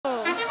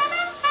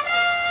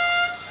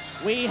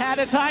We had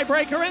a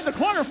tiebreaker in the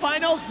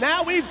quarterfinals.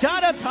 Now we've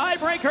got a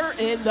tiebreaker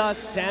in the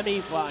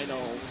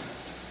semifinals.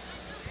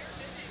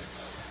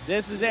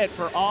 This is it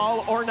for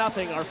all or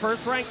nothing. Our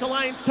first-ranked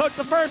alliance took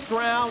the first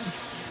round.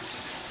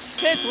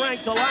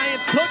 Fifth-ranked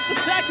alliance took the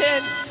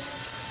second.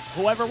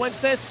 Whoever wins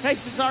this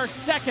faces our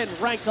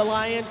second-ranked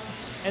alliance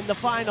in the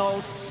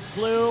finals.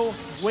 Blue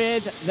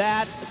with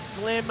that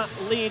slim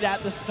lead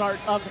at the start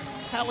of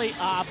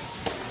tele-op.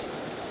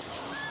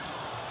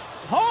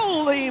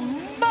 Holy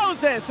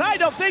Moses, I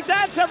don't think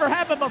that's ever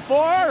happened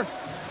before.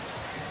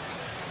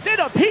 Did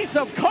a piece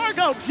of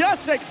cargo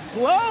just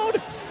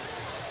explode?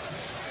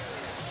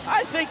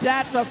 I think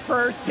that's a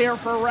first here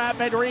for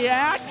Rapid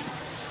React.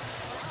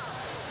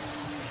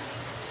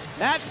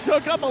 That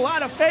shook up a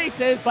lot of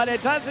faces, but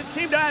it doesn't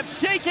seem to have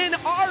shaken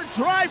our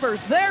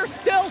drivers. They're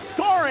still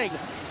scoring.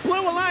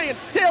 Blue Alliance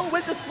still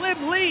with the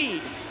slim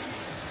lead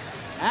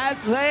as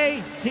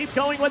they keep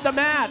going with the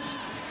match.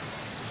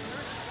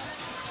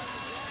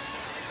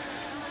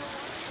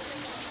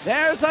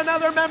 There's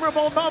another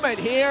memorable moment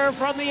here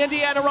from the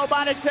Indiana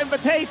Robotics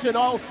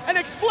Invitational. An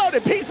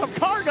exploded piece of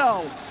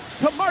cargo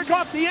to mark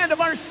off the end of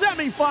our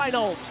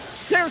semifinals.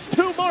 There's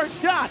two more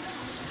shots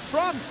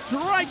from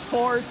Strike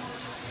Force.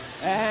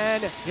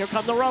 And here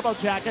come the Robo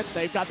Jackets.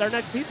 They've got their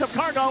next piece of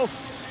cargo.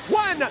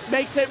 One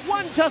makes it,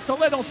 one just a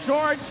little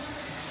short.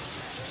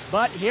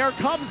 But here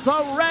comes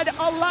the Red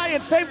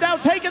Alliance. They've now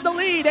taken the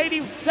lead,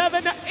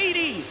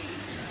 87-80.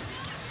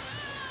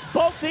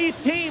 Both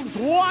these teams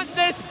want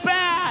this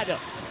bad.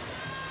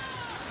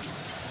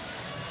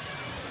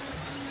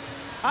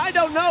 I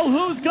don't know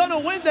who's gonna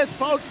win this,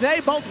 folks.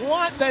 They both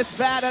want this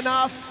bad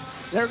enough.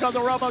 There go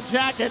the Robo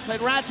Jackets and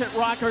Ratchet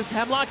Rockers.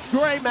 Hemlock's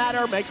Gray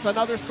Matter makes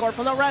another score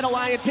for the Red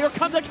Alliance. Here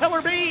come the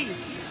Killer Bees,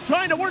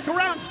 trying to work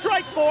around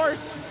Strike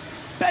Force.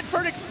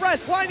 Bedford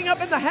Express lining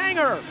up in the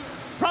hangar,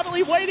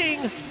 probably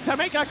waiting to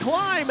make a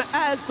climb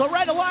as the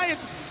Red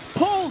Alliance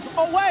pulls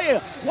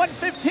away,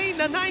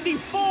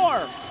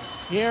 115-94.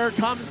 Here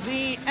comes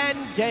the end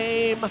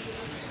game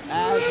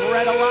as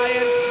Red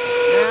Alliance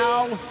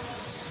now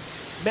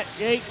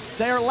makes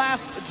their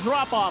last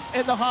drop-off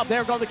in the hub.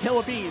 There go the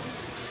Killer Bees,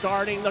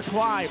 starting the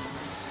climb.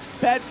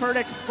 Bedford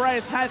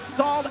Express has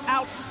stalled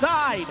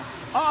outside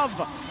of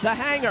the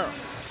hangar.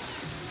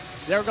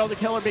 There go the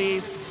Killer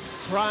Bees,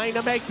 trying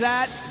to make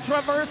that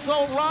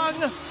traversal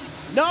run.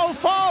 No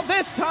fall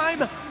this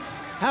time.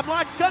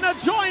 Hemlock's gonna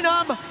join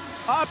them.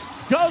 Up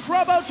goes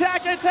Robo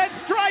Jackets and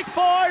Strike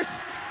Force.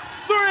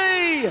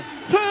 3,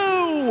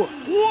 2,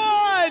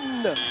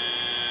 1.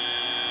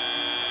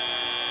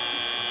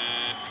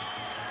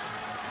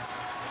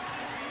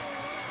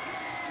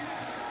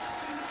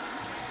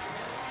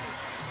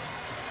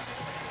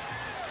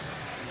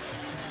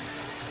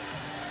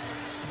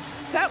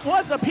 That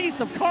was a piece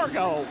of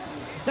cargo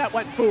that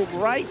went boom,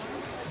 right?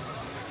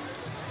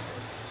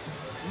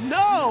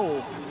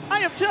 No, I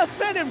have just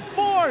been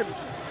informed.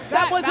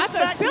 That was in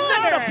fact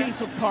not a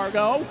piece of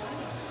cargo.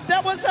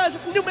 That was a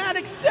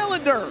pneumatic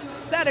cylinder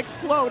that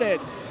exploded.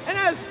 And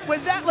as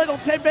with that little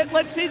tidbit,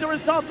 let's see the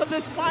results of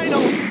this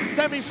final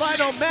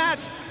semifinal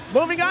match.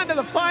 Moving on to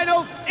the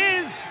finals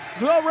is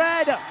the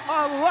Red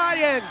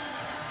Alliance.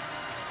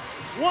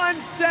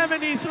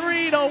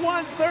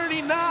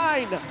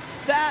 173-139.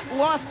 That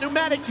lost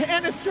pneumatic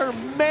canister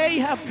may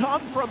have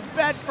come from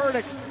Bedford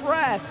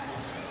Express,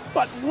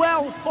 but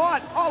well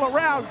fought all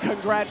around.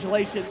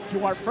 Congratulations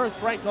to our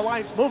first-ranked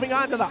alliance moving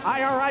on to the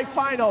IRI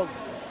finals.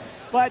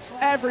 But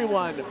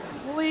everyone,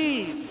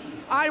 please,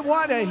 I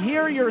want to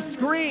hear your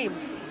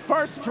screams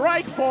for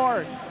Strike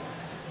Force,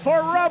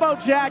 for Robo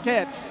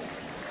Jackets,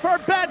 for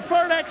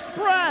Bedford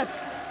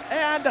Express,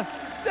 and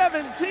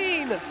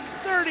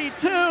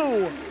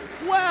 1732.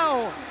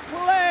 Well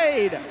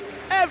played,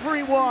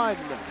 everyone.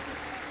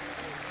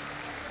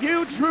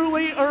 You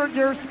truly earned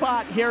your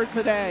spot here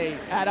today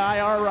at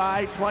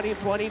IRI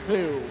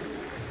 2022.